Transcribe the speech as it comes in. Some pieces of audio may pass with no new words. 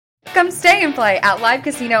Come stay and play at Live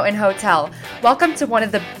Casino and Hotel. Welcome to one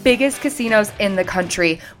of the biggest casinos in the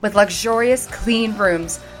country with luxurious, clean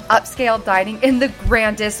rooms, upscale dining, and the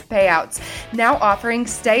grandest payouts. Now offering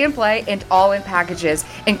stay and play and all-in packages,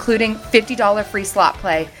 including $50 free slot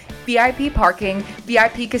play, VIP parking,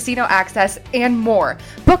 VIP casino access, and more.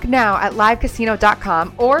 Book now at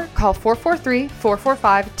livecasino.com or call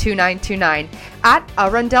 443-445-2929 at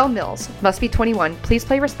Arundel Mills. Must be 21. Please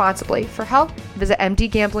play responsibly. For help, visit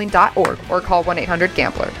mdgambling.org or call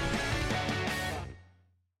 1-800-GAMBLER.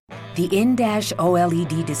 The in-dash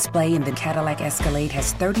OLED display in the Cadillac Escalade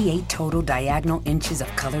has 38 total diagonal inches of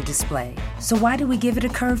color display. So why do we give it a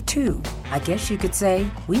curve too? I guess you could say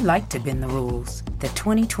we like to bend the rules. The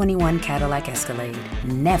 2021 Cadillac Escalade.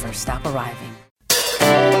 Never stop arriving.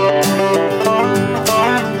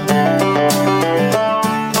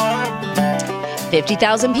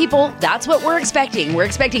 50,000 people, that's what we're expecting. We're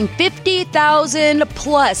expecting 50,000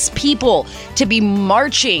 plus people to be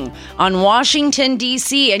marching on Washington,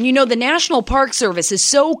 D.C. And you know, the National Park Service is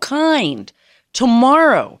so kind.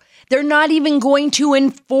 Tomorrow, they're not even going to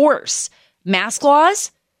enforce mask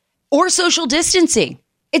laws or social distancing.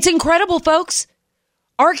 It's incredible, folks.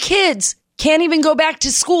 Our kids can't even go back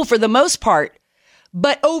to school for the most part,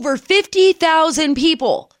 but over 50,000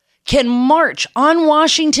 people can march on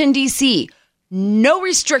Washington, D.C., no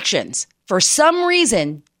restrictions. For some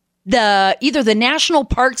reason, either the National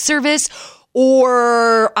Park Service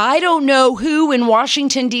or I don't know who in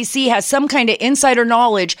Washington, D.C. has some kind of insider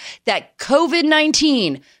knowledge that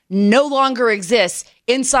COVID-19 no longer exists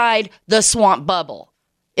inside the swamp bubble.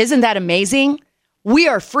 Isn't that amazing? We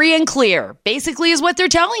are free and clear, basically is what they're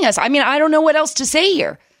telling us. I mean, I don't know what else to say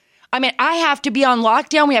here. I mean, I have to be on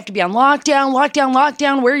lockdown. We have to be on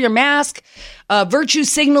lockdown, wear your mask, virtue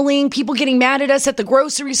signaling, people getting mad at us at the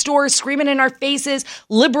grocery store, screaming in our faces,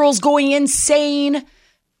 liberals going insane,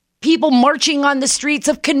 people marching on the streets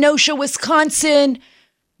of Kenosha, Wisconsin,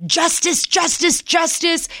 justice, justice,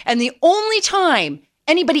 justice. And the only time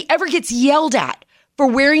anybody ever gets yelled at for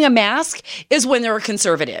wearing a mask is when they're a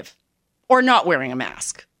conservative, or not wearing a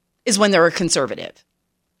mask is when they're a conservative.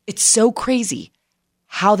 It's so crazy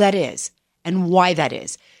how that is and why that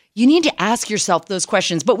is. You need to ask yourself those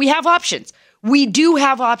questions, but we have options. We do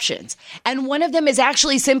have options. And one of them is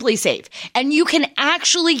actually Simply Safe. And you can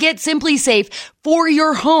actually get Simply Safe for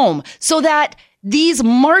your home so that these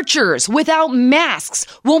marchers without masks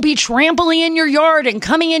won't be trampling in your yard and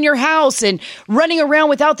coming in your house and running around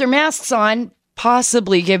without their masks on,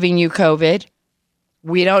 possibly giving you COVID.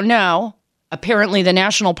 We don't know. Apparently, the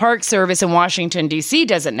National Park Service in Washington, D.C.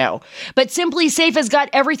 doesn't know. But Simply Safe has got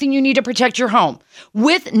everything you need to protect your home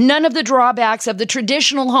with none of the drawbacks of the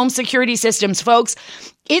traditional home security systems, folks.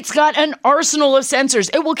 It's got an arsenal of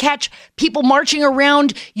sensors. It will catch people marching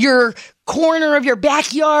around your corner of your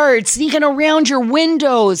backyard, sneaking around your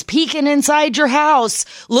windows, peeking inside your house,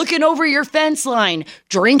 looking over your fence line,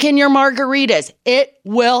 drinking your margaritas. It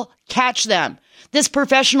will catch them. This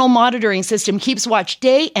professional monitoring system keeps watch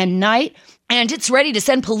day and night, and it's ready to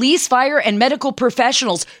send police, fire, and medical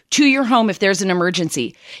professionals to your home if there's an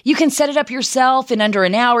emergency. You can set it up yourself in under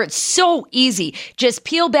an hour. It's so easy. Just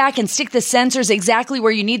peel back and stick the sensors exactly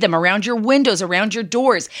where you need them, around your windows, around your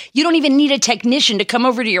doors. You don't even need a technician to come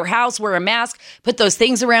over to your house, wear a mask, put those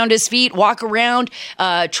things around his feet, walk around,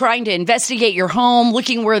 trying to investigate your home,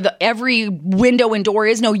 looking where every window and door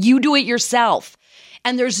is. No, you do it yourself.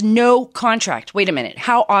 And there's no contract. Wait a minute.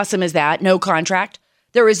 How awesome is that? No contract.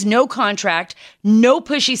 There is no contract, no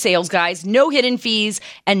pushy sales guys, no hidden fees,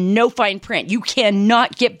 and no fine print. You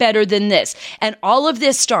cannot get better than this. And all of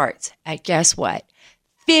this starts at, guess what?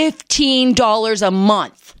 $15 a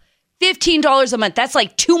month. $15 a month. That's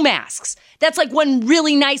like 2 masks. That's like one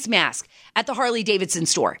really nice mask at the Harley-Davidson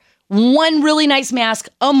store. One really nice mask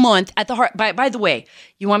a month at the By the way,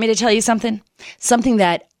 you want me to tell you something? Something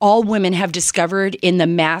that all women have discovered in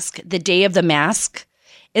the day of the mask,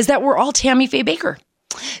 is that we're all Tammy Faye Baker.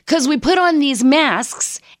 Because we put on these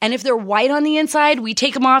masks, and if they're white on the inside, we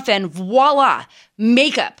take them off and voila,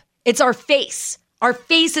 makeup. It's our face. Our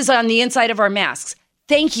face is on the inside of our masks.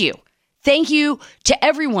 Thank you. Thank you to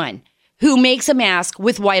everyone who makes a mask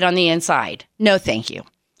with white on the inside. No, thank you.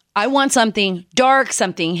 I want something dark,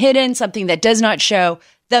 something hidden, something that does not show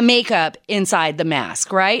the makeup inside the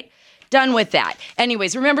mask, right? Done with that.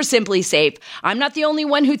 Anyways, remember Simply Safe. I'm not the only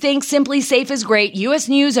one who thinks Simply Safe is great. U.S.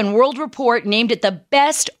 News and World Report named it the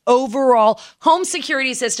best overall home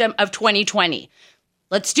security system of 2020.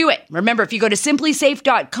 Let's do it. Remember, if you go to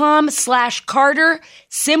simplysafe.com/Carter,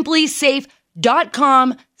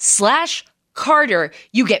 simplysafe.com/Carter,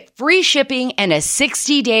 you get free shipping and a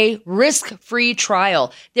 60-day risk-free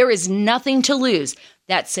trial. There is nothing to lose.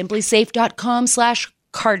 That's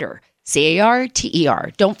simplysafe.com/Carter.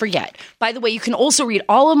 CARTER. Don't forget. By the way, you can also read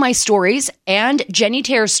all of my stories and Jenny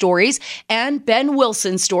Terre's stories and Ben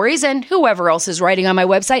Wilson's stories and whoever else is writing on my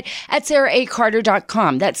website at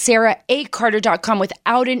sarahacarter.com. That's sarahacarter.com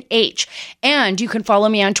without an H. And you can follow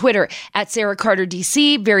me on Twitter at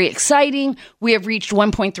SarahCarterDC. Very exciting. We have reached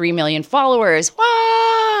 1.3 million followers.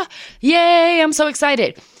 Wah! Yay! I'm so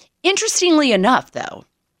excited. Interestingly enough, though,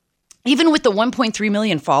 even with the 1.3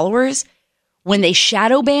 million followers, when they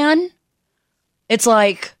shadow ban, it's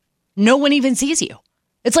like no one even sees you.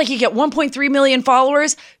 It's like you get 1.3 million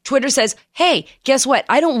followers. Twitter says, hey, guess what?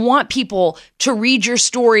 I don't want people to read your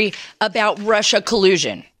story about Russia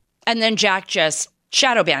collusion. And then Jack just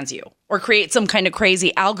shadow bans you or creates some kind of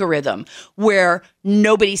crazy algorithm where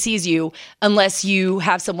nobody sees you unless you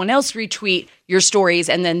have someone else retweet your stories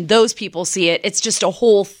and then those people see it. It's just a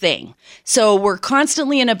whole thing. So we're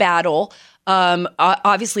constantly in a battle.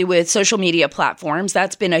 Obviously with social media platforms,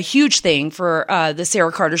 that's been a huge thing for the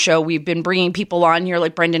Sarah Carter Show. We've been bringing people on here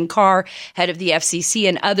like Brendan Carr, head of the FCC,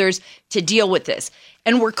 and others to deal with this.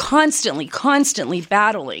 And we're constantly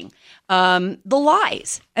battling the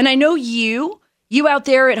lies. And I know you out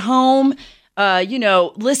there at home,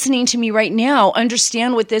 listening to me right now,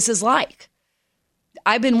 understand what this is like.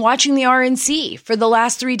 I've been watching the RNC for the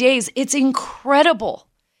last 3 days. It's incredible.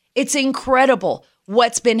 It's incredible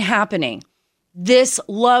what's been happening. This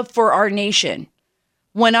love for our nation.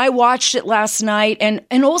 When I watched it last night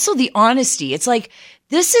and also the honesty, it's like,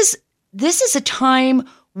 this is a time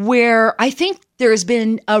where I think there has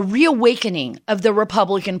been a reawakening of the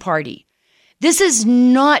Republican Party. This is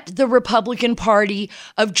not the Republican Party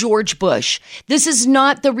of George Bush. This is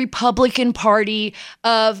not the Republican Party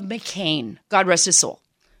of McCain. God rest his soul.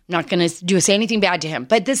 I'm not going to say anything bad to him,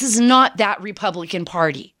 but this is not that Republican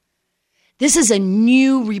Party. This is a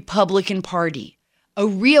new Republican Party, a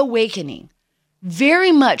reawakening,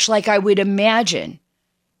 very much like I would imagine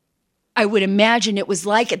it was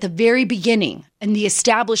like at the very beginning and the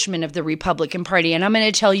establishment of the Republican Party. And I'm going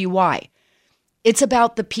to tell you why. It's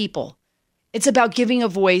about the people. It's about giving a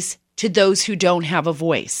voice to those who don't have a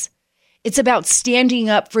voice. It's about standing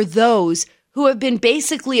up for those who have been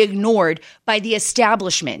basically ignored by the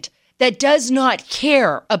establishment that does not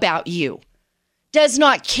care about you. Does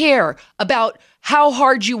not care about how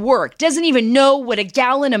hard you work, doesn't even know what a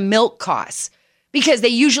gallon of milk costs because they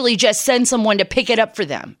usually just send someone to pick it up for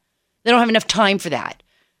them. They don't have enough time for that.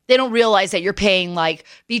 They don't realize that you're paying like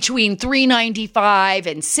between $3.95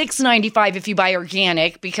 and $6.95 if you buy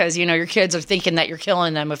organic because, your kids are thinking that you're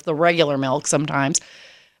killing them with the regular milk sometimes.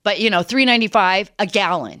 But, $3.95 a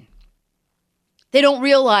gallon. They don't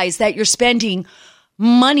realize that you're spending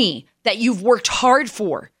money that you've worked hard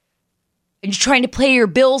for. And you're trying to pay your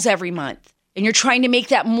bills every month, and you're trying to make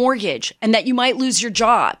that mortgage, and that you might lose your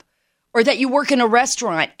job, or that you work in a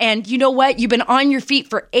restaurant, and you know what? You've been on your feet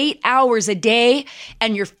for 8 hours a day,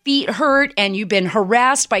 and your feet hurt, and you've been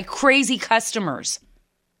harassed by crazy customers.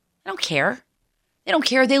 They don't care. They don't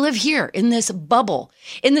care. They live here in this bubble,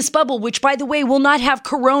 which, by the way, will not have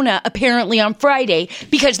corona apparently on Friday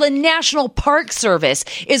because the National Park Service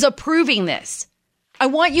is approving this. I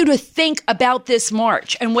want you to think about this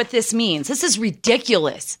march and what this means. This is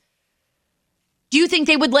ridiculous. Do you think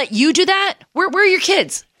they would let you do that? Where are your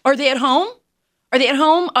kids? Are they at home? Are they at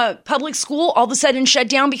home? Public school all of a sudden shut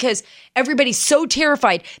down because everybody's so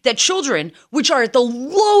terrified that children, which are at the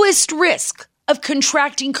lowest risk of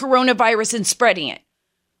contracting coronavirus and spreading it,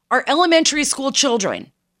 our elementary school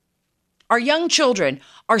children, our young children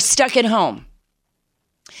are stuck at home.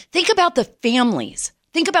 Think about the families.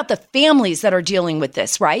 Think about the families that are dealing with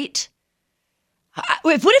this, right?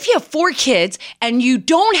 What if you have 4 kids and you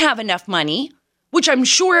don't have enough money, which I'm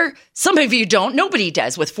sure some of you don't. Nobody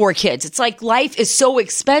does with 4 kids. It's like life is so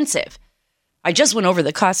expensive. I just went over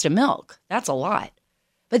the cost of milk. That's a lot.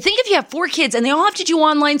 But think if you have 4 kids and they all have to do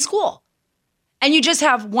online school and you just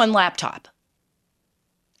have 1 laptop.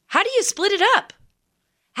 How do you split it up?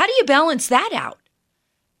 How do you balance that out?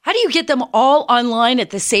 How do you get them all online at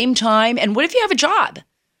the same time? And what if you have a job?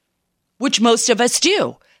 Which most of us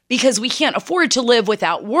do, because we can't afford to live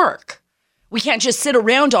without work. We can't just sit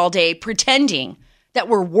around all day pretending that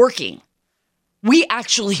we're working. We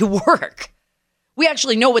actually work. We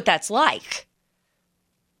actually know what that's like.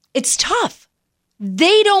 It's tough.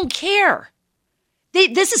 They don't care.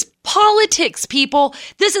 This is politics, people.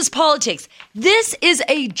 This is politics. This is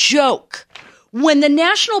a joke. When the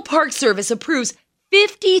National Park Service approves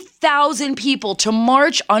 50,000 people to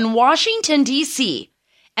march on Washington, D.C.,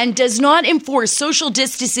 and does not enforce social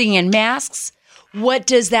distancing and masks, what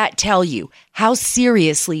does that tell you? How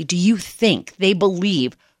seriously do you think they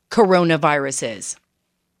believe coronavirus is?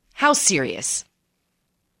 How serious?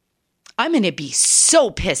 I'm going to be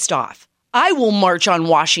so pissed off. I will march on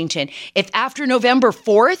Washington if after November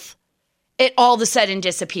 4th, it all of a sudden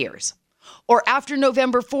disappears. Or after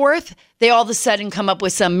November 4th, they all of a sudden come up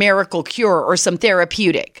with some miracle cure or some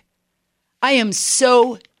therapeutic. I am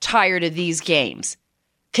so tired of these games.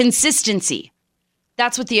 Consistency.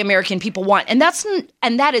 That's what the American people want. And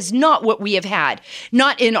that is not what we have had.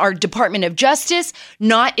 Not in our Department of Justice,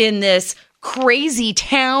 not in this crazy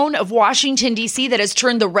town of Washington, D.C. that has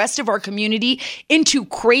turned the rest of our community into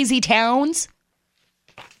crazy towns.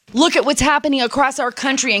 Look at what's happening across our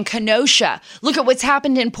country in Kenosha. Look at what's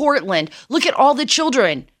happened in Portland. Look at all the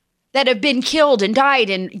children that have been killed and died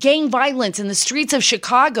in gang violence in the streets of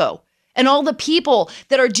Chicago, and all the people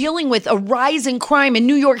that are dealing with a rise in crime in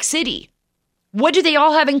New York City. What do they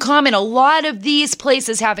all have in common? A lot of these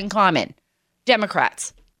places have in common.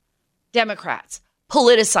 Democrats.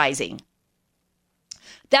 Politicizing.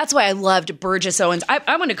 That's why I loved Burgess Owens.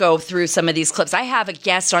 I want to go through some of these clips. I have a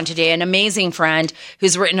guest on today, an amazing friend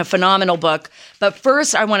who's written a phenomenal book. But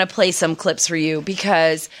first, I want to play some clips for you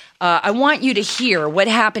because I want you to hear what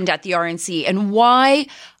happened at the RNC and why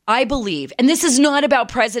I believe, and this is not about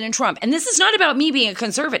President Trump, and this is not about me being a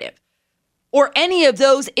conservative or any of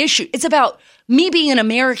those issues. It's about me being an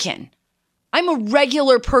American. I'm a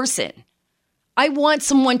regular person. I want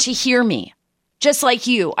someone to hear me. Just like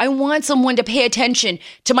you, I want someone to pay attention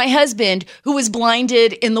to my husband who was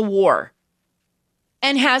blinded in the war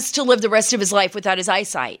and has to live the rest of his life without his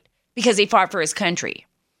eyesight because he fought for his country.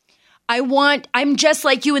 I'm just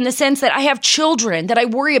like you in the sense that I have children that I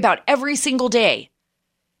worry about every single day.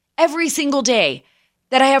 Every single day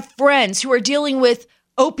that I have friends who are dealing with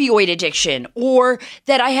opioid addiction or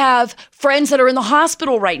that I have friends that are in the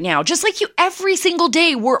hospital right now. Just like you, every single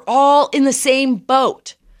day, we're all in the same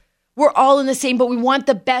boat. We're all in the same boat. We want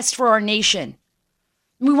the best for our nation.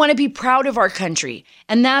 We want to be proud of our country.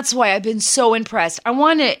 And that's why I've been so impressed. I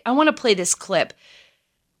want to play this clip.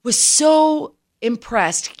 Was so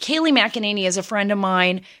impressed. Kayleigh McEnany is a friend of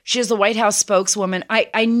mine. She is the White House spokeswoman.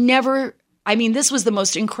 This was the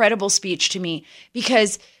most incredible speech to me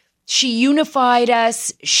because she unified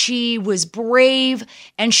us, she was brave,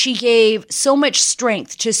 and she gave so much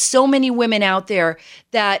strength to so many women out there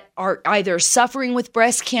that are either suffering with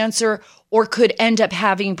breast cancer or could end up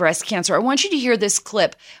having breast cancer. I want you to hear this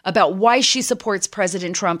clip about why she supports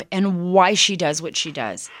President Trump and why she does what she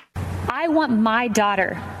does. I want my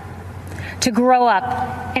daughter to grow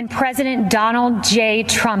up in President Donald J.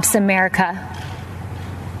 Trump's America.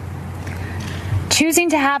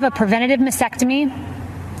 Choosing to have a preventative mastectomy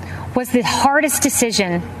was the hardest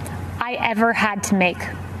decision I ever had to make.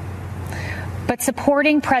 But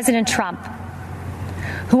supporting President Trump,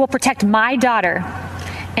 who will protect my daughter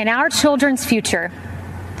and our children's future,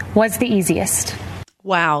 was the easiest.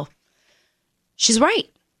 Wow. She's right.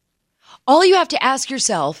 All you have to ask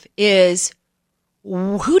yourself is,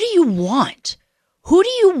 who do you want? Who do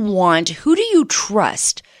you want? Who do you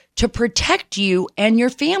trust to protect you and your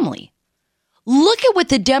family? Look at what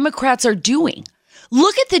the Democrats are doing.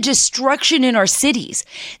 Look at the destruction in our cities.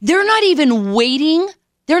 They're not even waiting.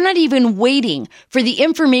 They're not even waiting for the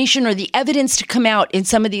information or the evidence to come out in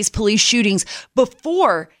some of these police shootings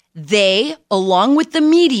before they, along with the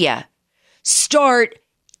media, start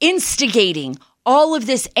instigating all of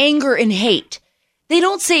this anger and hate. They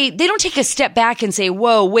don't take a step back and say,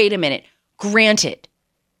 whoa, wait a minute. Granted,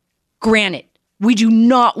 we do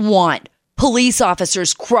not want police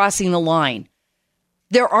officers crossing the line.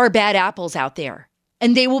 There are bad apples out there,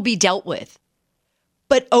 and they will be dealt with.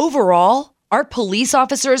 But overall, our police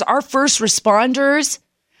officers, our first responders,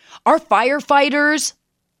 our firefighters,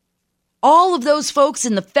 all of those folks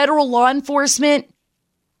in the federal law enforcement,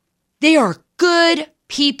 they are good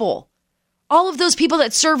people. All of those people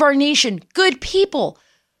that serve our nation, good people.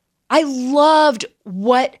 I loved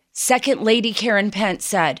what Second Lady Karen Pence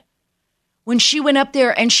said when she went up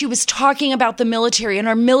there and she was talking about the military and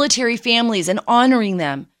our military families and honoring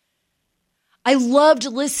them. I loved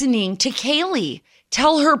listening to Kayleigh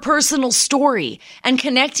tell her personal story and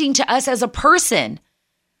connecting to us as a person,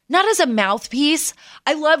 not as a mouthpiece.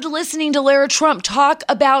 I loved listening to Lara Trump talk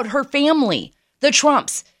about her family, the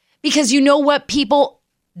Trumps, because you know what, people,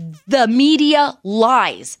 the media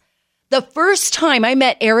lies. The first time I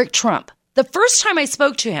met Eric Trump, the first time I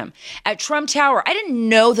spoke to him at Trump Tower, I didn't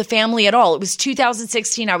know the family at all. It was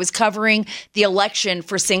 2016. I was covering the election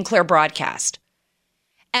for Sinclair Broadcast.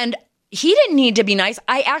 And he didn't need to be nice.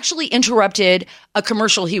 I actually interrupted a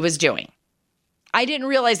commercial he was doing. I didn't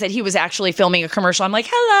realize that he was actually filming a commercial. I'm like,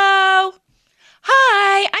 hello.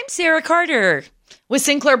 Hi, I'm Sarah Carter with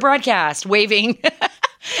Sinclair Broadcast, waving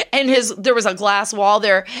And there was a glass wall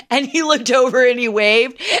there, and he looked over and he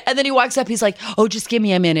waved, and then he walks up. He's like, "Oh, just give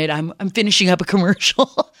me a minute. I'm finishing up a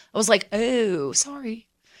commercial." I was like, "Oh, sorry,"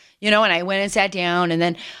 and I went and sat down, and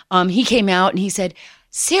then he came out and he said,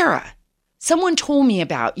 "Sara, someone told me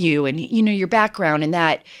about you and your background and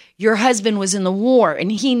that your husband was in the war."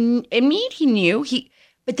 And he knew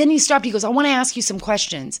but then he stopped. He goes, "I want to ask you some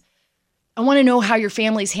questions. I want to know how your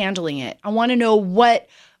family's handling it. I want to know what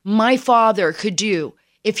my father could do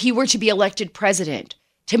if he were to be elected president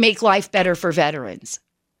to make life better for veterans."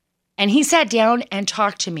 And he sat down and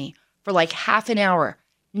talked to me for like half an hour.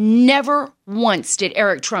 Never once did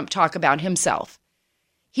Eric Trump talk about himself.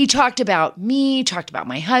 He talked about me, talked about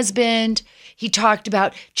my husband. He talked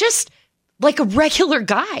about just like a regular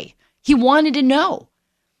guy. He wanted to know.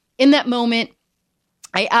 In that moment,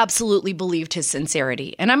 I absolutely believed his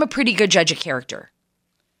sincerity, and I'm a pretty good judge of character.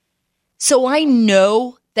 So I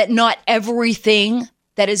know that not everything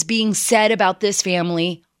that is being said about this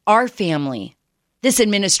family, our family, this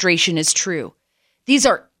administration is true. These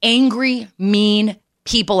are angry, mean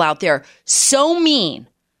people out there. So mean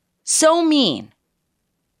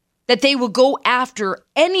that they will go after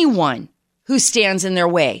anyone who stands in their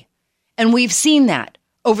way. And we've seen that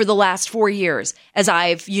over the last 4 years as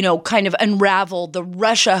I've, kind of unraveled the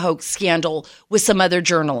Russia hoax scandal with some other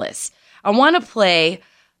journalists. I want to play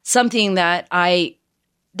something that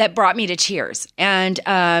brought me to tears. And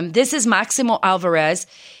this is Maximo Alvarez.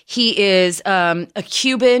 He is a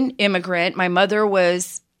Cuban immigrant. My mother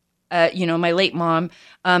was, my late mom,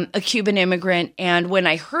 a Cuban immigrant. And when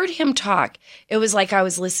I heard him talk, it was like I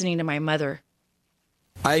was listening to my mother.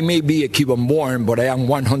 I may be a Cuban born, but I am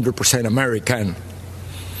 100% American.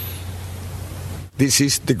 This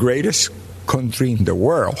is the greatest country in the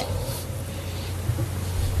world.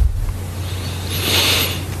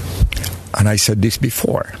 And I said this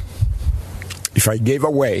before. If I gave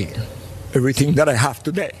away everything that I have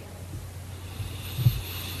today,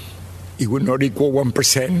 it would not equal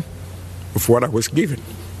 1% of what I was given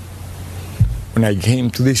when I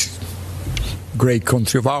came to this great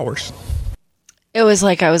country of ours. It was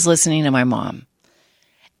like I was listening to my mom.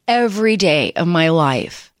 Every day of my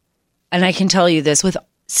life, and I can tell you this with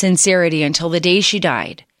sincerity until the day she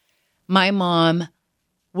died, my mom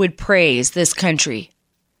would praise this country,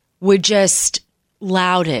 would just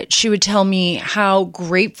laud it. She would tell me how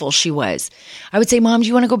grateful she was. I would say, "Mom, do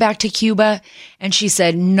you want to go back to Cuba?" And she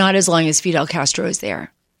said, "Not as long as Fidel Castro is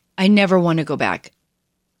there. I never want to go back."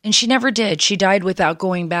 And she never did. She died without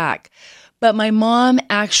going back. But my mom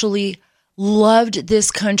actually loved this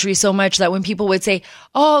country so much that when people would say,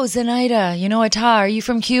 "Oh, Zenaida, Ata, are you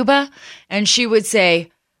from Cuba?" And she would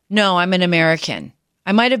say, "No, I'm an American.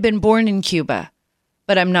 I might have been born in Cuba,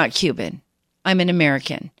 but I'm not Cuban. I'm an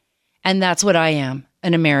American." And that's what I am,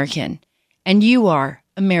 an American. And you are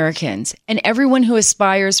Americans. And everyone who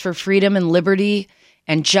aspires for freedom and liberty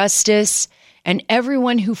and justice, and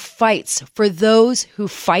everyone who fights for those who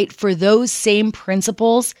fight for those same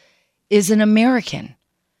principles is an American.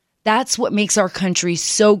 That's what makes our country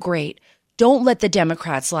so great. Don't let the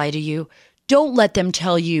Democrats lie to you. Don't let them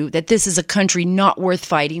tell you that this is a country not worth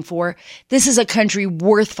fighting for. This is a country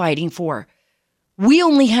worth fighting for. We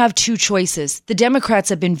only have two choices. The Democrats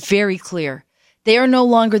have been very clear. They are no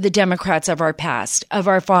longer the Democrats of our past, of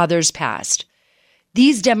our fathers' past.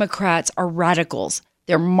 These Democrats are radicals.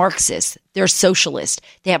 They're Marxists. They're socialists.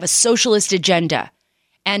 They have a socialist agenda.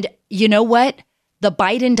 And you know what? The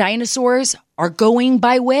Biden dinosaurs are going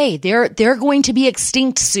by way. They're going to be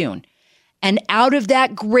extinct soon. And out of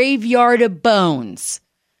that graveyard of bones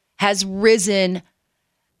has risen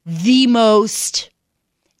the most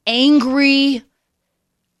angry,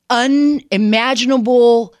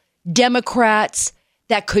 unimaginable Democrats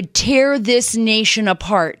that could tear this nation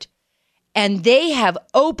apart. And they have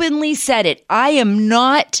openly said it. I am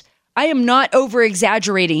not over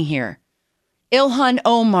exaggerating here. Ilhan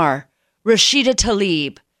Omar, Rashida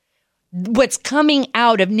Tlaib, what's coming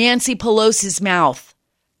out of Nancy Pelosi's mouth,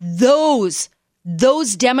 those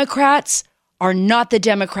Democrats are not the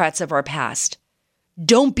Democrats of our past.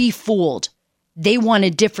 Don't be fooled. They want a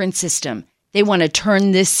different system. They want to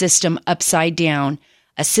turn this system upside down,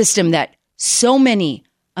 a system that so many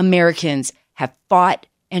Americans have fought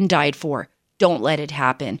and died for. Don't let it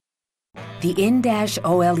happen. The in-dash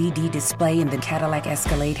OLED display in the Cadillac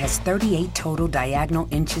Escalade has 38 total diagonal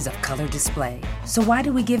inches of color display. So why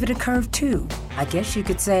do we give it a curve too? I guess you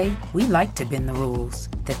could say we like to bend the rules.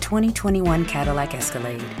 The 2021 Cadillac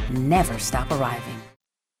Escalade. Never stop arriving.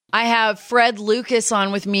 I have Fred Lucas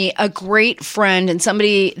on with me, a great friend and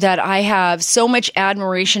somebody that I have so much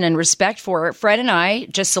admiration and respect for. Fred and I,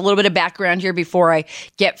 just a little bit of background here before I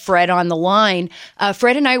get Fred on the line.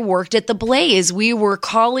 Fred and I worked at The Blaze. We were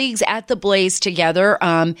colleagues at The Blaze together,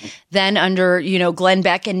 then under, Glenn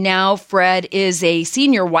Beck. And now Fred is a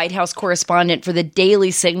senior White House correspondent for the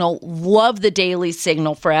Daily Signal. Love the Daily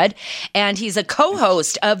Signal, Fred. And he's a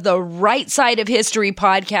co-host of the Right Side of History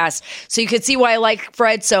podcast. So you could see why I like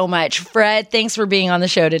Fred so much. Fred, thanks for being on the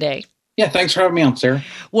show today. Yeah, thanks for having me on, Sarah.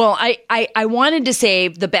 Well, I wanted to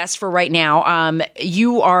save the best for right now.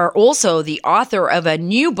 You are also the author of a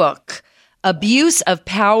new book, Abuse of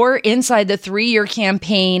Power Inside the 3-Year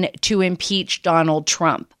Campaign to Impeach Donald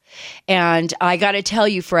Trump. And I got to tell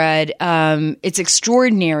you, Fred, it's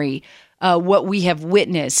extraordinary what we have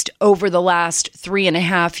witnessed over the last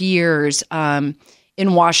 3.5 years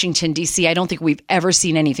in Washington, D.C. I don't think we've ever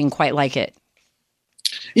seen anything quite like it.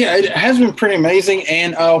 Yeah, it has been pretty amazing.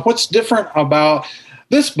 And what's different about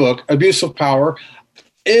this book, Abuse of Power,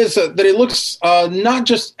 is that it looks not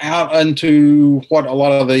just out into what a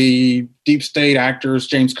lot of the deep state actors,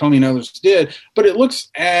 James Comey and others did, but it looks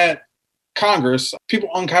at Congress, people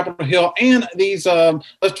on Capitol Hill, and these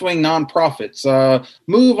left-wing nonprofits.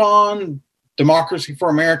 Move On, Democracy for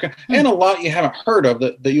America, and a lot you haven't heard of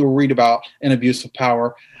that you'll read about in Abuse of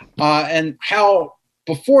Power, and how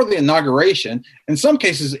before the inauguration, in some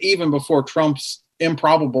cases even before Trump's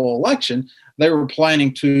improbable election, they were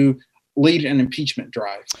planning to lead an impeachment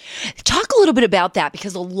drive. Talk a little bit about that,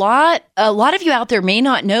 because a lot of you out there may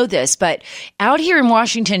not know this, but out here in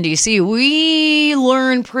Washington, D.C., we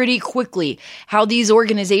learn pretty quickly how these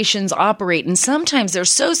organizations operate, and sometimes they're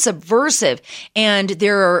so subversive and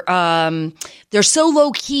they're so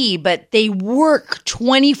low key, but they work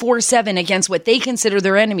 24/7 against what they consider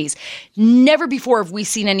their enemies. Never before have we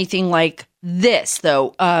seen anything like this,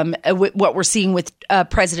 though. What we're seeing with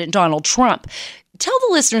President Donald Trump. Tell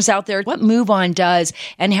the listeners out there what Move On does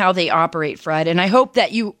and how they operate, Fred. And I hope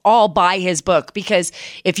that you all buy his book, because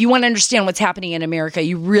if you want to understand what's happening in America,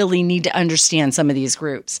 you really need to understand some of these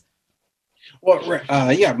groups. Well,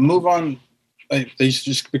 Move On, they used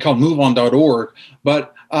to just be called moveon.org,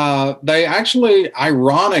 but they actually,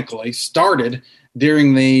 ironically, started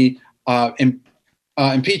during the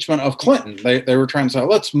impeachment of Clinton. They were trying to say,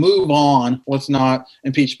 let's move on, let's not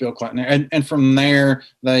impeach Bill Clinton. And from there,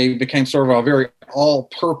 they became sort of a very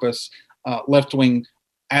all-purpose left-wing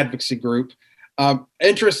advocacy group.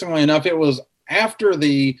 Interestingly enough, it was after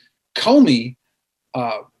the Comey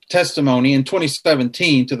testimony in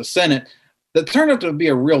 2017 to the Senate that turned out to be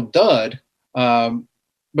a real dud.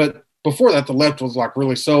 But before that, the left was like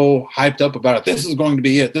really so hyped up about it. This is going to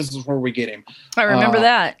be it. This is where we get him. I remember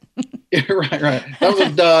that. Yeah, right. That was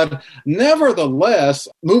a dud. Nevertheless,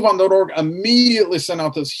 MoveOn.org immediately sent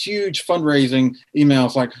out this huge fundraising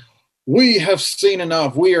emails like, we have seen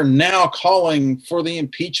enough. We are now calling for the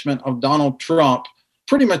impeachment of Donald Trump.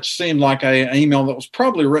 Pretty much seemed like an email that was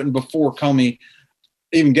probably written before Comey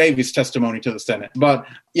even gave his testimony to the Senate. But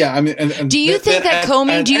yeah, I mean, do you think that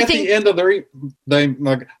Comey? Do you think at the end of they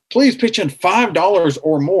like, please pitch in $5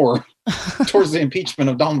 or more towards the impeachment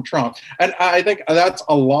of Donald Trump? And I think that's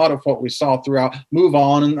a lot of what we saw throughout Move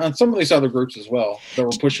On and some of these other groups as well that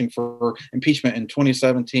were pushing for impeachment in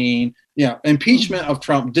 2017. Yeah, impeachment of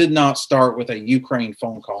Trump did not start with a Ukraine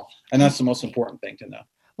phone call, and that's the most important thing to know.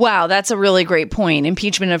 Wow, that's a really great point.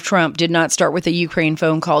 Impeachment of Trump did not start with a Ukraine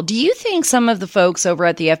phone call. Do you think some of the folks over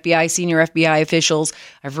at the FBI, senior FBI officials,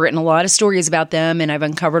 I've written a lot of stories about them and I've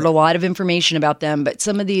uncovered a lot of information about them, but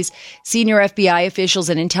some of these senior FBI officials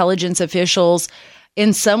and intelligence officials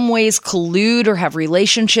in some ways collude or have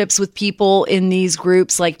relationships with people in these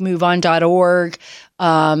groups like MoveOn.org?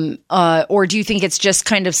 Or do you think it's just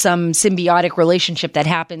kind of some symbiotic relationship that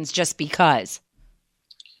happens just because?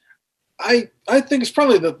 I think it's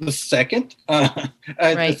probably the second. Right.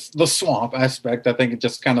 It's the swamp aspect. I think it's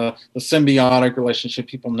just kind of the symbiotic relationship.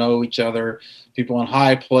 People know each other. People in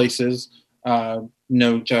high places know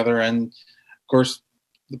each other. And, of course,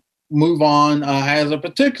 Move On has a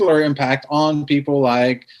particular impact on people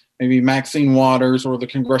like maybe Maxine Waters or the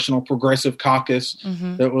Congressional Progressive Caucus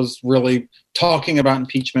that was really talking about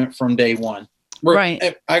impeachment from day one.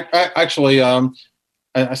 Right. I actually, I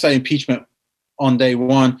say impeachment on day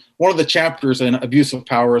one. One of the chapters in Abuse of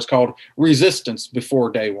Power is called Resistance Before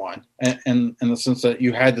Day One, and in the sense that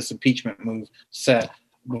you had this impeachment move set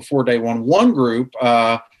before day one. One group,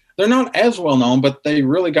 they're not as well known, but they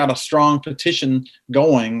really got a strong petition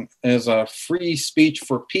going as a Free Speech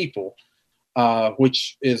for People,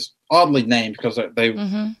 which is oddly named because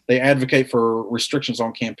they advocate for restrictions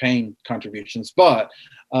on campaign contributions. But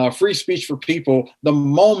free speech for people. The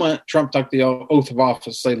moment Trump took the oath of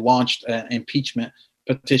office, they launched an impeachment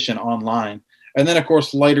petition online. And then, of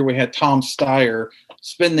course, later we had Tom Steyer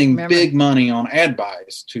spending big money on ad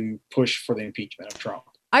buys to push for the impeachment of Trump.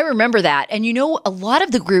 I remember that. And a lot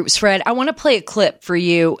of the groups, Fred, I want to play a clip for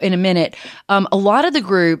you in a minute. A lot of the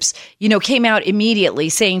groups, came out immediately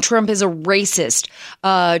saying Trump is a racist.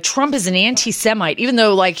 Trump is an anti-Semite, even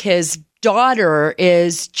though his daughter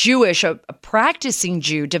is Jewish, a practicing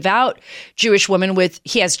Jew, devout Jewish woman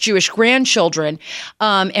he has Jewish grandchildren,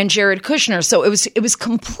 and Jared Kushner. So it was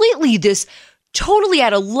completely this totally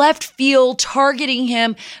out of left field targeting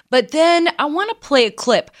him. But then I want to play a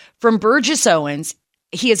clip from Burgess Owens.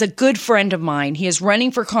 He is a good friend of mine. He is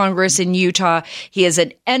running for Congress in Utah. He is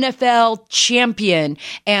an NFL champion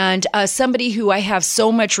and somebody who I have so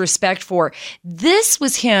much respect for. This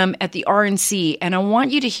was him at the RNC, and I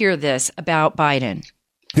want you to hear this about Biden.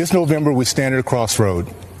 This November, we stand at a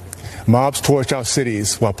crossroad. Mobs torch our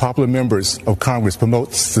cities while popular members of Congress promote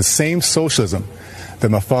the same socialism that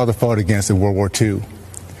my father fought against in World War II.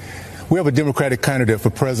 We have a Democratic candidate for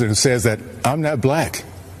president who says that I'm not black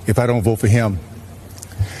if I don't vote for him.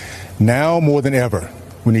 Now more than ever,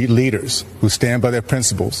 we need leaders who stand by their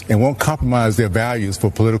principles and won't compromise their values for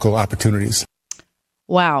political opportunities.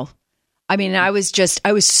 Wow. I mean, I was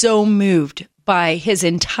so moved by his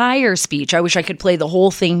entire speech. I wish I could play the whole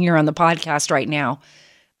thing here on the podcast right now.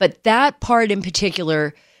 But that part in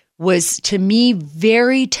particular was, to me,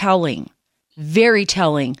 very telling. Very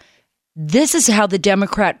telling. This is how the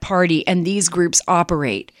Democrat Party and these groups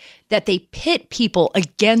operate, that they pit people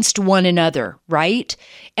against one another, right?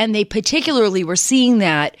 And they particularly, we're seeing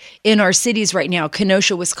that in our cities right now,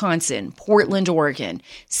 Kenosha, Wisconsin, Portland, Oregon,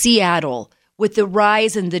 Seattle, with the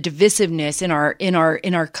rise and the divisiveness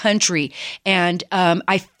in our country. And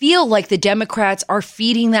I feel like the Democrats are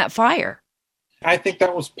feeding that fire. I think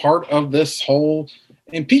that was part of this whole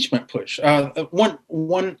impeachment push.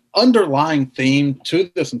 One underlying theme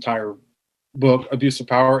to this entire book, Abuse of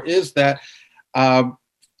Power, is that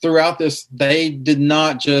throughout this, they did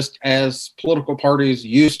not just, as political parties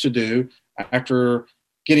used to do after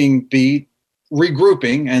getting beat,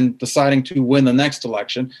 regrouping and deciding to win the next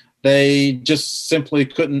election. They just simply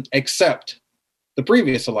couldn't accept the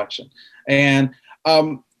previous election. And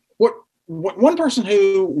one person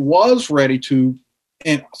who was ready to,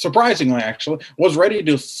 and surprisingly actually, was ready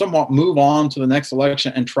to somewhat move on to the next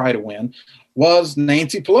election and try to win was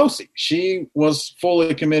Nancy Pelosi. She was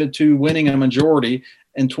fully committed to winning a majority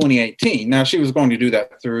in 2018. Now, she was going to do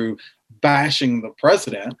that through bashing the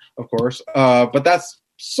president, of course, but that's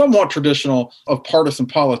somewhat traditional of partisan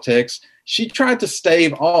politics. She tried to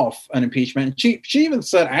stave off an impeachment. She even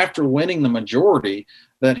said after winning the majority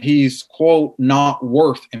that he's, quote, not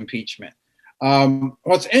worth impeachment.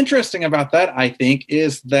 What's interesting about that, I think,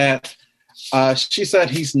 is that she said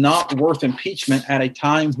he's not worth impeachment at a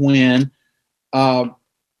time when,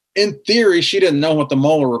 in theory, she didn't know what the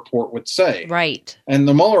Mueller report would say. Right. And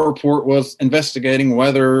the Mueller report was investigating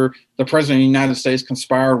whether the president of the United States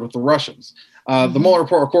conspired with the Russians. The Mueller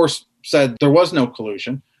report, of course, said there was no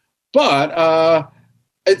collusion. But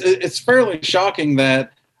it's fairly shocking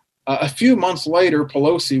that a few months later,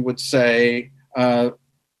 Pelosi would say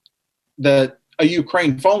that a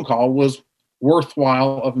Ukraine phone call was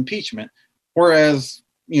worthwhile of impeachment, whereas,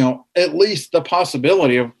 at least the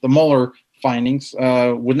possibility of the Mueller findings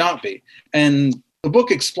would not be. And the book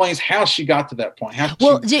explains how she got to that point.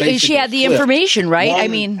 She had the information, right?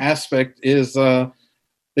 One aspect is the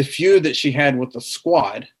feud that she had with the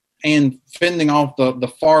Squad and fending off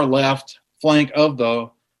the far left flank of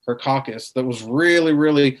her caucus that was really,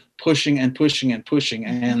 really pushing and pushing and pushing.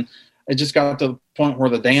 And it just got to the point where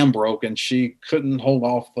the dam broke and she couldn't hold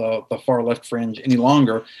off the far left fringe any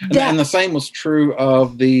longer. And the same was true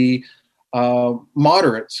of the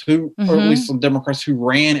moderates who, or at least some Democrats who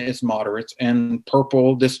ran as moderates in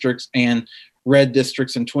purple districts and red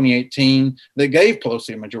districts in 2018 that gave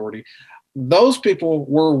Pelosi a majority. Those people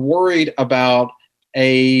were worried about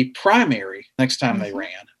a primary next time they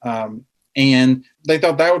ran. And they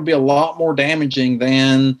thought that would be a lot more damaging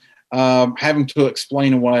than having to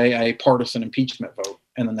explain away a partisan impeachment vote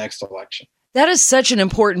in the next election. That is such an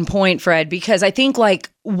important point, Fred, because I think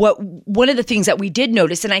one of the things that we did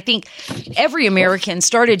notice, and I think every American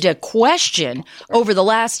started to question over the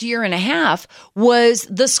last year and a half, was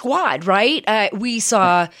the Squad, right? We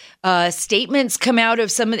saw statements come out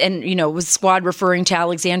of was Squad referring to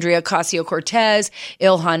Alexandria Ocasio-Cortez,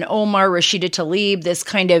 Ilhan Omar, Rashida Tlaib, this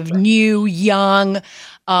kind of new, young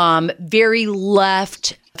very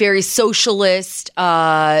left, very socialist,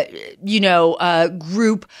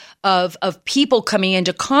 group of people coming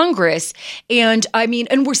into Congress. And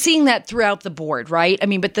and we're seeing that throughout the board, right?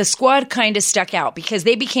 But the squad kind of stuck out because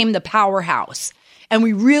they became the powerhouse. And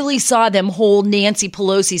we really saw them hold Nancy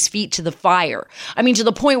Pelosi's feet to the fire. To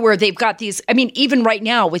the point where they've got these, even right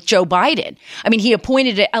now with Joe Biden. He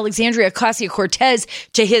appointed Alexandria Ocasio-Cortez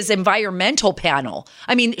to his environmental panel.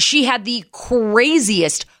 She had the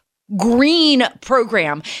craziest green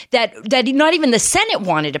program that not even the Senate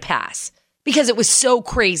wanted to pass because it was so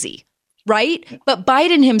crazy, right? But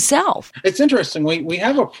Biden himself. It's interesting. We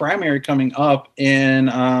have a primary coming up in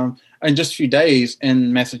just a few days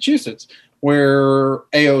in Massachusetts, where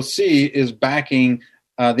AOC is backing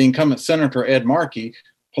the incumbent Senator Ed Markey.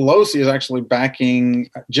 Pelosi is actually backing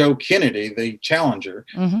Joe Kennedy, the challenger,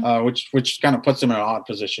 which kind of puts him in an odd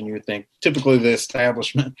position. You would think typically the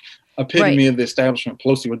epitome of the establishment,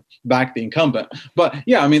 Pelosi would back the incumbent. But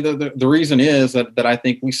yeah, the reason is that I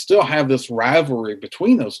think we still have this rivalry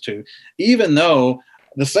between those two, even though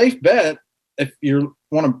the safe bet, if you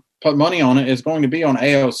want to put money on it, is going to be on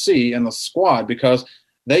AOC and the squad, because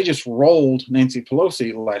they just rolled Nancy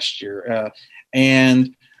Pelosi last year.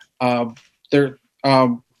 There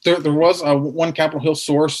was one Capitol Hill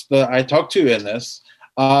source that I talked to in this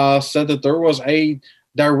said that there was a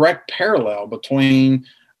direct parallel between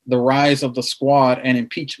the rise of the squad and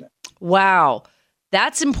impeachment. Wow.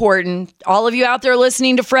 That's important. All of you out there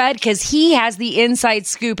listening to Fred, because he has the inside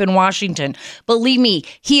scoop in Washington. Believe me,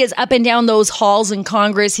 he is up and down those halls in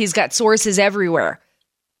Congress. He's got sources everywhere.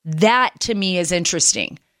 That to me is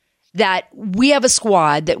interesting, that we have a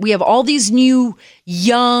squad, that we have all these new,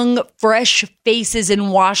 young, fresh faces in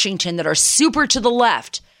Washington that are super to the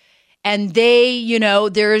left. And they,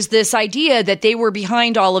 there's this idea that they were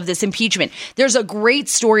behind all of this impeachment. There's a great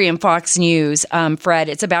story in Fox News, Fred.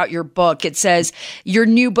 It's about your book. It says your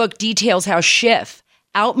new book details how Schiff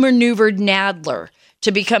outmaneuvered Nadler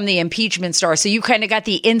to become the impeachment star. So you kind of got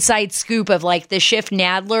the inside scoop of like the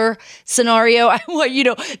Schiff-Nadler scenario.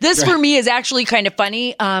 This for me is actually kind of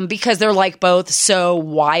funny because they're like both so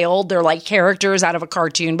wild. They're like characters out of a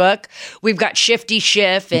cartoon book. We've got Shifty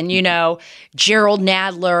Schiff and, Gerald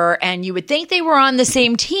Nadler, and you would think they were on the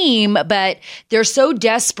same team, but they're so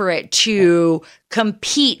desperate to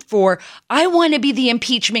compete for, I want to be the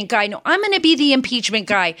impeachment guy. No, I'm going to be the impeachment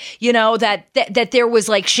guy. That there was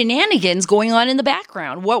like shenanigans going on in the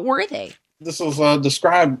background. What were they? This was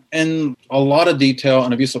described in a lot of detail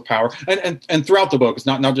in Abuse of Power, and throughout the book. It's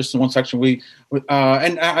not just in one section.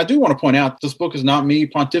 And I do want to point out, this book is not me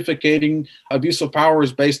pontificating. Abuse of Power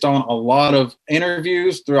is based on a lot of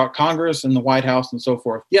interviews throughout Congress and the White House and so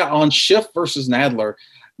forth. Yeah, on Schiff versus Nadler.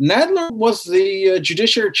 Nadler was the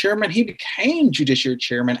judiciary chairman. He became judiciary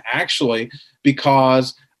chairman actually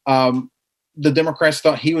because the Democrats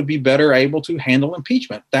thought he would be better able to handle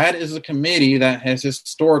impeachment. That is a committee that has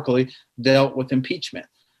historically dealt with impeachment,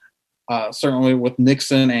 certainly with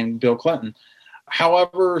Nixon and Bill Clinton.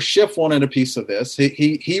 However, Schiff wanted a piece of this.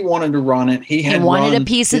 He wanted to run it. He wanted a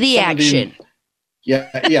piece of the action.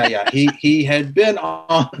 Yeah. He had been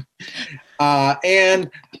on,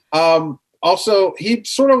 also, he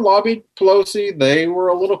sort of lobbied Pelosi. They were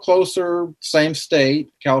a little closer, same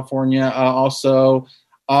state, California. Also,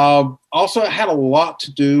 it had a lot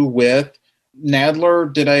to do with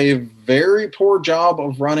Nadler did a very poor job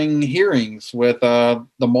of running hearings. With the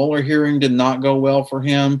Mueller hearing did not go well for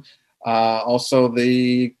him. Also,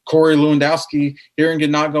 the Corey Lewandowski hearing did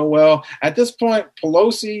not go well. At this point,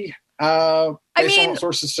 Pelosi, based on what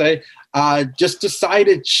sources say, just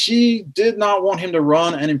decided she did not want him to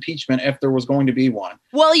run an impeachment if there was going to be one.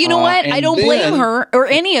 Well, you know what? I don't blame her or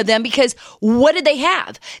any of them, because what did they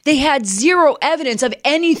have? They had zero evidence of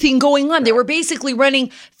anything going on. Right. They were basically running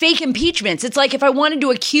fake impeachments. It's like if I wanted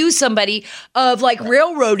to accuse somebody of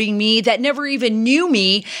railroading me that never even knew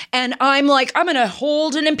me, and I'm like, I'm going to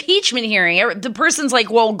hold an impeachment hearing. The person's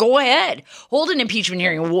like, well, go ahead. Hold an impeachment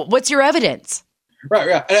hearing. What's your evidence? Right,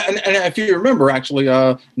 yeah. And if you remember, actually,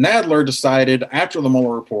 Nadler decided after the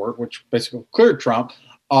Mueller report, which basically cleared Trump,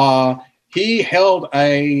 he held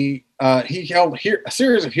a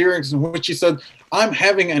series of hearings in which he said, I'm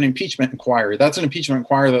having an impeachment inquiry. That's an impeachment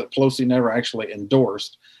inquiry that Pelosi never actually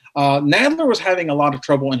endorsed. Nadler was having a lot of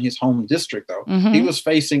trouble in his home district, though. Mm-hmm. He was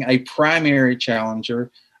facing a primary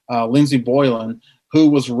challenger, Lindsey Boylan,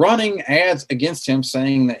 who was running ads against him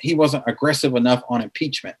saying that he wasn't aggressive enough on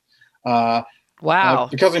impeachment. Wow.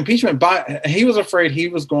 Because impeachment, he was afraid he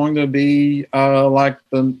was going to be like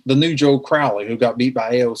the new Joe Crowley, who got beat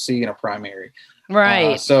by AOC in a primary.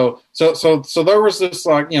 Right. So there was this,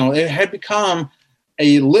 it had become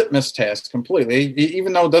a litmus test completely,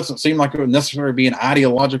 even though it doesn't seem like it would necessarily be an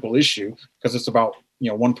ideological issue because it's about,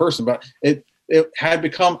 one person, but it had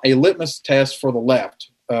become a litmus test for the left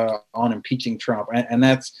on impeaching Trump. And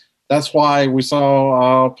that's why we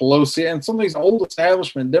saw Pelosi and some of these old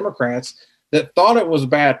establishment Democrats that thought it was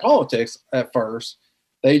bad politics at first.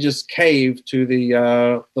 They just caved to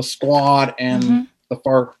the squad and the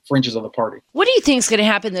far fringes of the party. What do you think is going to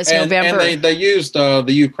happen this November? And they used the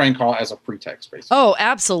Ukraine call as a pretext, basically. Oh,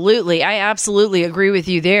 absolutely. I absolutely agree with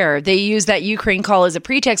you there. They used that Ukraine call as a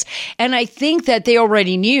pretext. And I think that they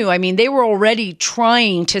already knew. I mean, they were already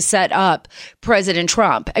trying to set up President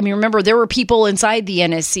Trump. I mean, remember, there were people inside the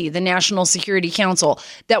NSC, the National Security Council,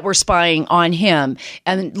 that were spying on him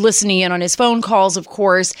and listening in on his phone calls, of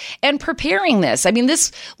course, and preparing this. I mean,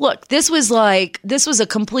 this was a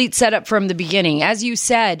complete setup from the beginning. As you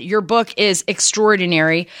said, your book is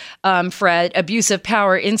extraordinary, Fred, Abuse of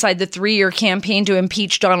Power Inside the 3-Year Campaign to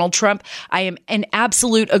Impeach Donald Trump. I am in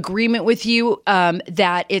absolute agreement with you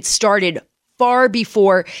that it started far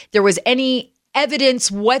before there was any evidence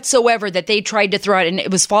whatsoever that they tried to throw out. And it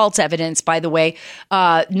was false evidence, by the way,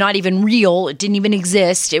 not even real. It didn't even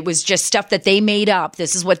exist. It was just stuff that they made up.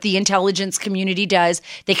 This is what the intelligence community does.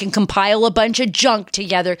 They can compile a bunch of junk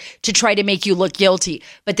together to try to make you look guilty.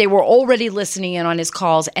 But they were already listening in on his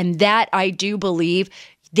calls. And that, I do believe,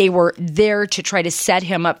 they were there to try to set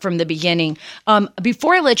him up from the beginning.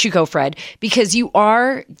 Before I let you go, Fred, because you've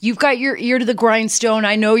got your ear to the grindstone.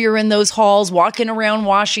 I know you're in those halls, walking around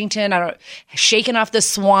Washington, shaking off the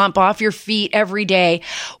swamp off your feet every day.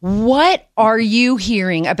 What are you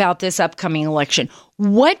hearing about this upcoming election?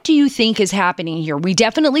 What do you think is happening here? We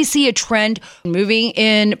definitely see a trend moving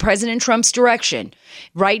in President Trump's direction.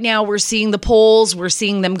 Right now, we're seeing the polls. We're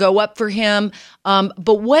seeing them go up for him.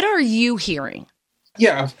 But what are you hearing?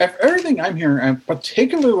 Yeah, everything I'm hearing, and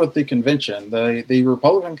particularly with the convention, the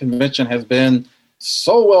Republican convention has been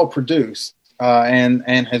so well produced and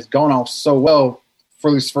has gone off so well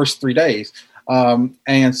for these first 3 days.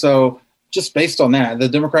 And so just based on that, the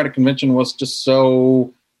Democratic convention was just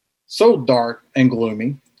so dark and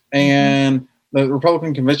gloomy. And the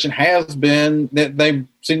Republican convention has been, they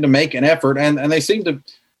seem to make an effort, and they seem to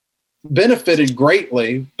benefited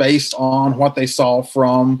greatly based on what they saw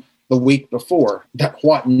from the week before, that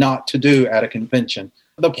what not to do at a convention.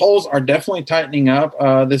 The polls are definitely tightening up.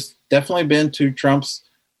 This definitely been to Trump's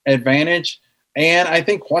advantage. And I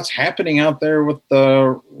think what's happening out there with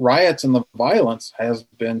the riots and the violence has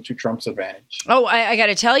been to Trump's advantage. Oh, I got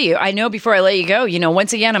to tell you, I know before I let you go,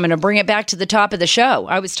 once again, I'm going to bring it back to the top of the show.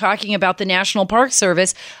 I was talking about the National Park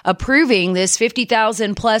Service approving this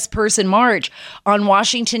 50,000 plus person march on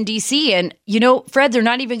Washington, D.C. And, Fred, they're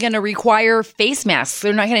not even going to require face masks.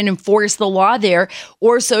 They're not going to enforce the law there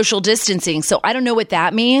or social distancing. So I don't know what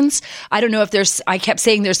that means. I don't know if I kept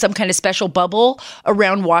saying there's some kind of special bubble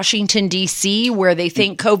around Washington, D.C. where they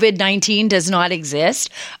think COVID-19 does not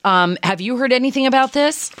exist. Have you heard anything about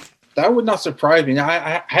this? That would not surprise me.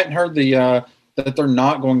 I hadn't heard that they're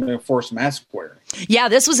not going to enforce mask wearing. Yeah,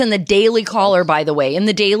 this was in the Daily Caller, by the way, in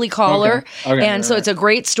the Daily Caller. Okay, and so it's a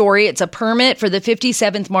great story. It's a permit for the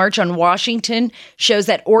 57th March on Washington, shows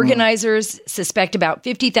that organizers suspect about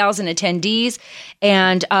 50,000 attendees,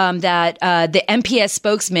 and that the MPS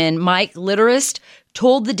spokesman, Mike Litterist,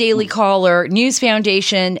 told the Daily Caller News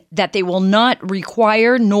Foundation that they will not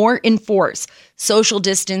require nor enforce social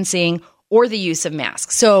distancing or the use of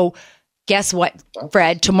masks. So guess what,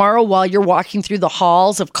 Fred? Tomorrow, while you're walking through the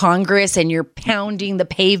halls of Congress and you're pounding the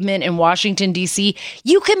pavement in Washington, D.C.,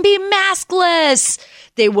 you can be maskless.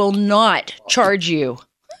 They will not charge you.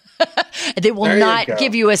 They will not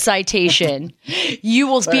give you a citation. You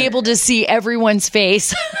will be able to see everyone's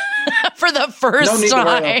face for the first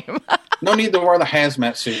time. No need to wear the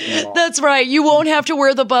hazmat suit anymore. That's right. You won't have to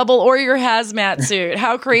wear the bubble or your hazmat suit.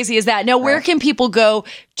 How crazy is that? Now, where can people go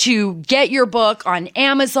to get your book on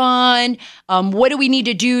Amazon? What do we need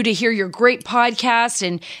to do to hear your great podcast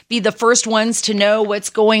and be the first ones to know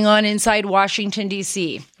what's going on inside Washington,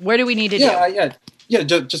 D.C.? Where do we need to do? Yeah.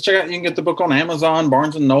 Just check out. You can get the book on Amazon,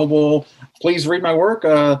 Barnes & Noble. Please read my work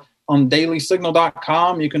on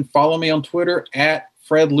dailysignal.com. You can follow me on Twitter at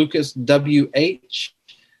FredLucasWH.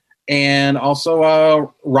 And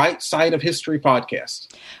also Right Side of History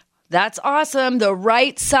podcast. That's awesome. The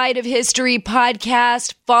Right Side of History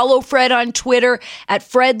podcast. Follow Fred on Twitter at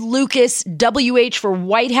Fred Lucas, WH for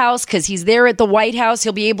White House, because he's there at the White House.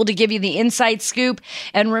 He'll be able to give you the inside scoop.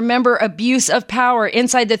 And remember, abuse of power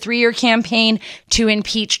inside the 3-year campaign to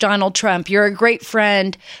impeach Donald Trump. You're a great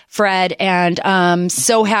friend, Fred, and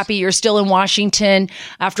so happy you're still in Washington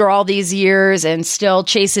after all these years and still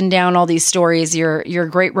chasing down all these stories. You're a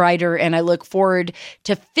great writer, and I look forward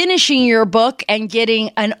to finishing your book and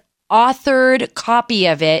getting an authored copy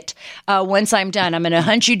of it once I'm done. I'm going to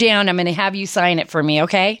hunt you down. I'm going to have you sign it for me,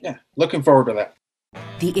 okay? Yeah, looking forward to that.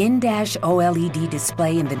 The in-OLED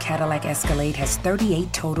display in the Cadillac Escalade has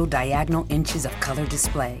 38 total diagonal inches of color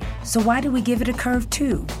display. So why do we give it a curve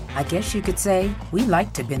too? I guess you could say we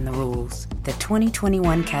like to bend the rules. The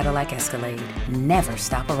 2021 Cadillac Escalade. Never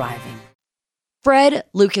stop arriving. Fred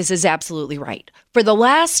Lucas is absolutely right. For the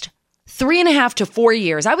last 3.5 to 4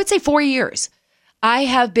 years, I would say 4 years, I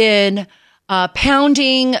have been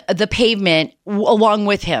pounding the pavement along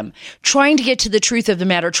with him, trying to get to the truth of the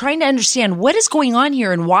matter, trying to understand what is going on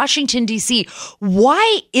here in Washington, D.C.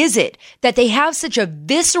 Why is it that they have such a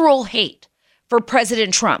visceral hate for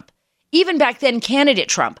President Trump? Even back then, candidate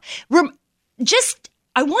Trump. I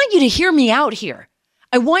want you to hear me out here.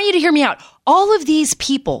 I want you to hear me out. All of these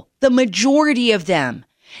people, the majority of them,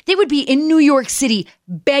 they would be in New York City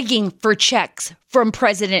begging for checks from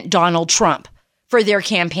President Donald Trump for their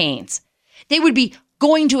campaigns. They would be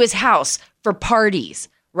going to his house for parties,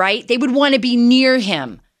 right? They would want to be near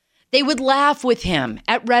him. They would laugh with him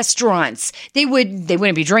at restaurants. They wouldn't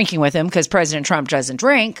be drinking with him because President Trump doesn't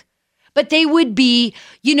drink, but they would be,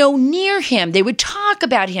 near him. They would talk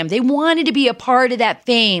about him. They wanted to be a part of that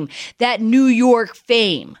fame, that New York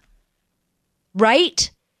fame,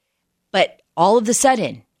 right? But all of the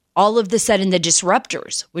sudden, the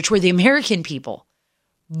disruptors, which were the American people,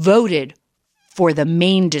 voted for the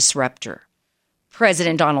main disruptor,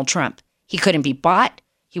 President Donald Trump. He couldn't be bought.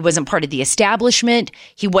 He wasn't part of the establishment.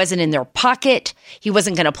 He wasn't in their pocket. He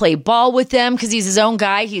wasn't going to play ball with them because he's his own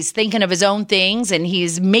guy. He's thinking of his own things and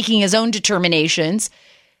he's making his own determinations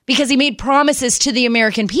because he made promises to the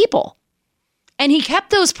American people. And he kept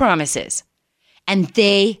those promises. And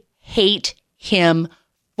they hate him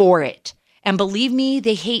for it. And believe me,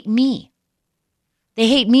 they hate me. They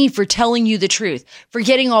hate me for telling you the truth, for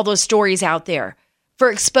getting all those stories out there, for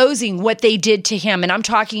exposing what they did to him. And I'm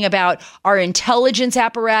talking about our intelligence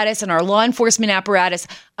apparatus and our law enforcement apparatus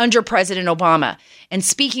under President Obama. And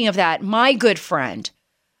speaking of that, my good friend,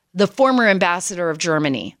 the former ambassador of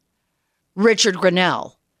Germany, Richard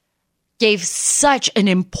Grenell, gave such an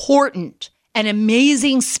important and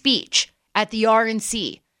amazing speech at the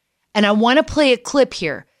RNC. And I want to play a clip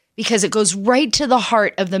here, because it goes right to the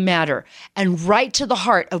heart of the matter and right to the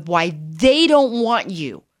heart of why they don't want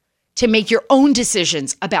you to make your own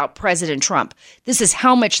decisions about President Trump. This is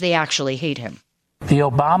how much they actually hate him. The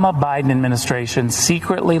Obama-Biden administration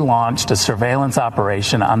secretly launched a surveillance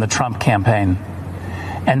operation on the Trump campaign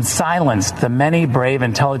and silenced the many brave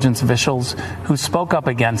intelligence officials who spoke up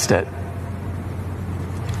against it.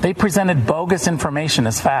 They presented bogus information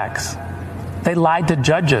as facts. They lied to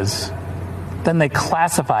judges. Then they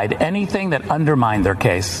classified anything that undermined their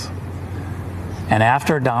case. And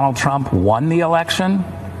after Donald Trump won the election,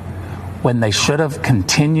 when they should have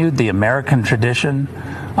continued the American tradition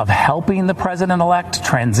of helping the president-elect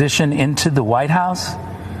transition into the White House,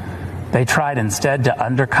 they tried instead to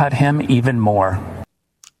undercut him even more.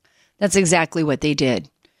 That's exactly what they did.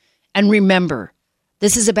 And remember,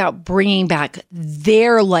 this is about bringing back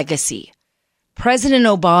their legacy. President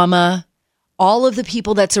Obama, all of the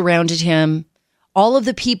people that surrounded him, all of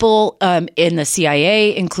the people in the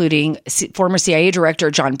CIA, including former CIA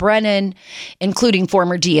Director John Brennan, including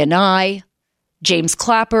former DNI, James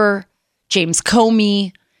Clapper, James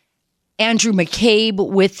Comey, Andrew McCabe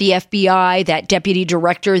with the FBI, that deputy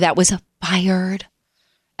director that was fired,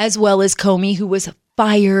 as well as Comey, who was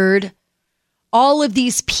fired. All of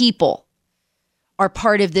these people are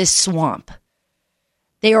part of this swamp.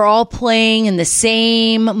 They are all playing in the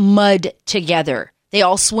same mud together. They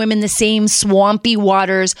all swim in the same swampy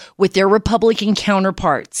waters with their Republican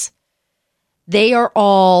counterparts. They are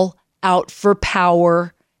all out for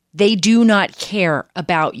power. They do not care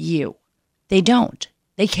about you. They don't.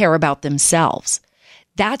 They care about themselves.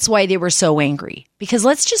 That's why they were so angry. Because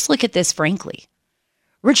let's just look at this frankly.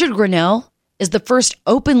 Richard Grenell is the first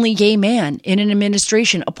openly gay man in an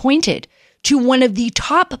administration appointed to one of the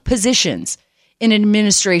top positions in an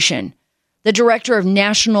administration, the Director of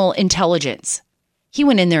National Intelligence. He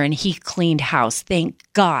went in there and he cleaned house. Thank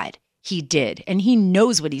God he did. And he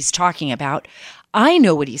knows what he's talking about. I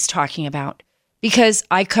know what he's talking about because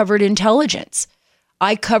I covered intelligence.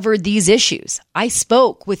 I covered these issues. I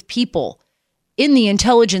spoke with people in the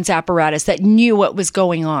intelligence apparatus that knew what was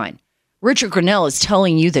going on. Richard Grenell is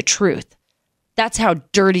telling you the truth. That's how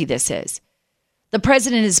dirty this is. The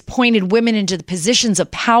president has appointed women into the positions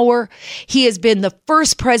of power. He has been the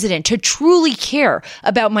first president to truly care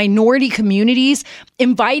about minority communities,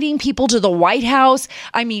 inviting people to the White House.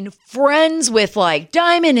 I mean, friends with like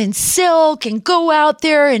Diamond and Silk, and go out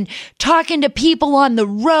there and talking to people on the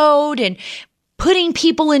road and putting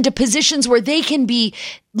people into positions where they can be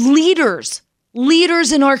leaders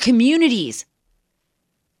in our communities.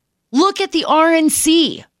 Look at the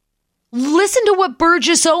RNC. Listen to what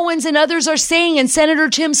Burgess Owens and others are saying, and Senator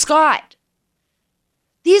Tim Scott.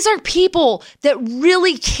 These are people that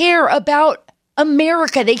really care about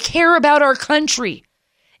America. They care about our country.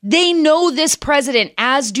 They know this president,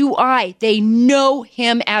 as do I. They know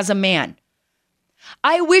him as a man.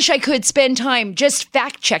 I wish I could spend time just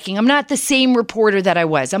fact-checking. I'm not the same reporter that I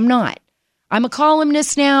was. I'm not. I'm a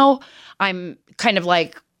columnist now. I'm kind of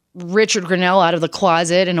like Richard Grenell out of the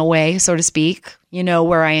closet in a way, so to speak. You know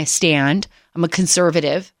where I stand. I'm a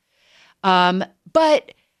conservative.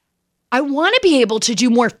 But I want to be able to do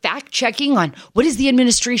more fact checking on what is the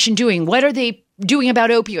administration doing? What are they doing about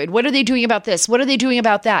opioid? What are they doing about this? What are they doing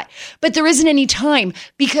about that? But there isn't any time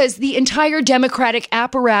because the entire Democratic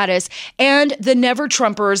apparatus and the Never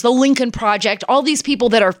Trumpers, the Lincoln Project, all these people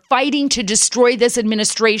that are fighting to destroy this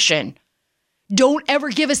administration don't ever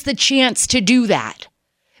give us the chance to do that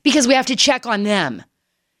because we have to check on them.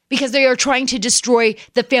 Because they are trying to destroy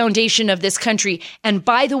the foundation of this country. And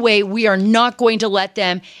by the way, we are not going to let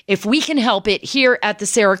them, if we can help it here at the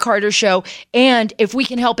Sara Carter Show, and if we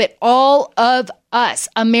can help it, all of us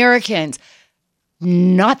Americans,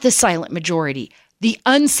 not the silent majority, the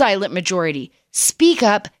unsilent majority, speak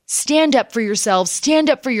up, stand up for yourselves, stand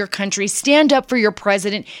up for your country, stand up for your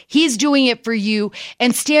president. He's doing it for you,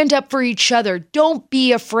 and stand up for each other. Don't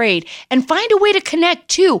be afraid, and find a way to connect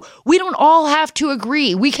too. We don't all have to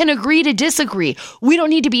agree. We can agree to disagree. We don't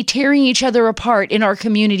need to be tearing each other apart in our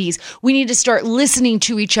communities. We need to start listening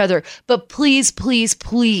to each other. But please, please,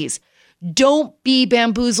 please, don't be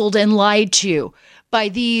bamboozled and lied to by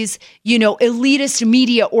these, elitist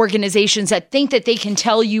media organizations that think that they can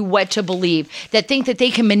tell you what to believe, that think that they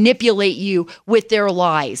can manipulate you with their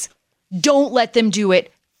lies. Don't let them do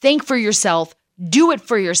it. Think for yourself, do it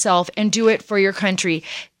for yourself, and do it for your country.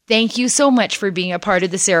 Thank you so much for being a part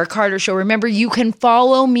of the Sara Carter Show. Remember, you can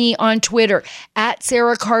follow me on Twitter at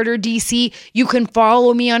Sara Carter DC. You can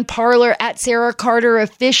follow me on Parler at Sara Carter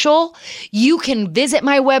Official. You can visit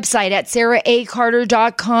my website at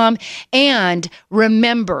saraacarter.com. And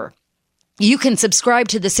remember, you can subscribe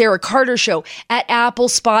to the Sara Carter Show at Apple,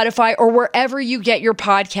 Spotify, or wherever you get your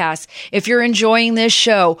podcasts. If you're enjoying this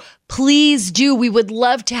show, please do. We would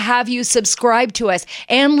love to have you subscribe to us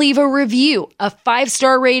and leave a review. A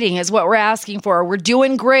 5-star rating is what we're asking for. We're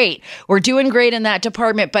doing great. We're doing great in that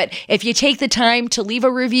department. But if you take the time to leave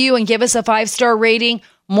a review and give us a 5-star rating,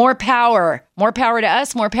 more power. More power to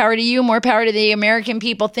us, more power to you, more power to the American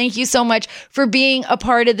people. Thank you so much for being a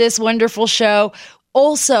part of this wonderful show.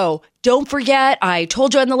 Also, don't forget, I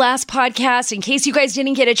told you on the last podcast, in case you guys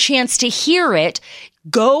didn't get a chance to hear it,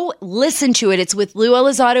 go listen to it. It's with Lou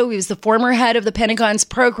Elizondo. He was the former head of the Pentagon's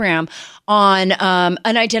program on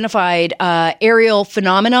unidentified aerial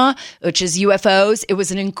phenomena, which is UFOs. It was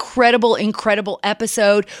an incredible, incredible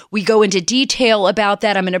episode. We go into detail about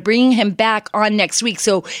that. I'm going to bring him back on next week.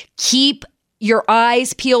 So keep your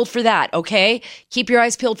eyes peeled for that, okay? Keep your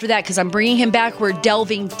eyes peeled for that because I'm bringing him back. We're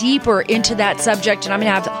delving deeper into that subject, and I'm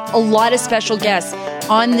going to have a lot of special guests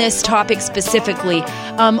on this topic specifically.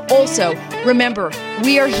 Also, remember,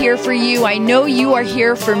 we are here for you. I know you are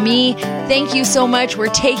here for me. Thank you so much.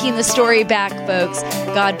 We're taking the story back, folks.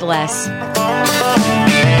 God bless.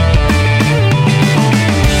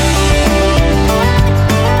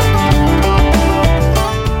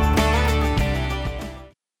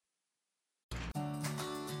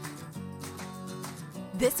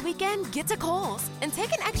 This weekend, get to Kohl's and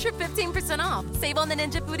take an extra 15% off. Save on the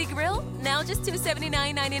Ninja Foodie Grill, now just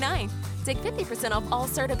 $279.99. Take 50% off all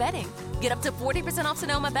Serta bedding. Get up to 40% off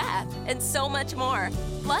Sonoma Bath, and so much more.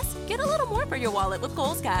 Plus, get a little more for your wallet with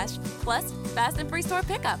Kohl's Cash. Plus, fast and free store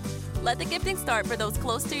pickup. Let the gifting start for those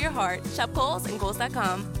close to your heart. Shop Kohl's and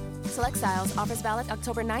Kohl's.com. Select styles. Offers valid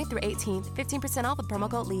October 9th through 18th. 15% off with promo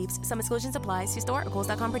code LEAVES. Some exclusions apply. See store or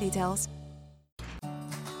Kohl's.com for details.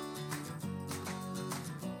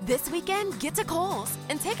 This weekend, get to Kohl's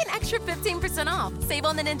and take an extra 15% off. Save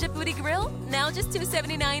on the Ninja Foodie Grill, now just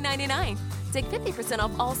 $279.99. Take 50%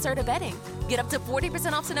 off all Serta bedding. Get up to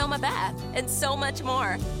 40% off Sonoma Bath, and so much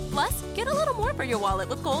more. Plus, get a little more for your wallet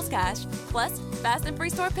with Kohl's Cash. Plus, fast and free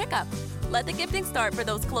store pickup. Let the gifting start for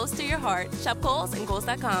those close to your heart. Shop Kohl's and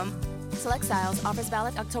Kohl's.com. Select styles. Offers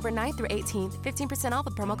valid October 9th through 18th. 15% off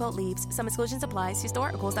with promo code LEAVES. Some exclusions apply. See store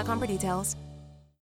or Kohl's.com for details.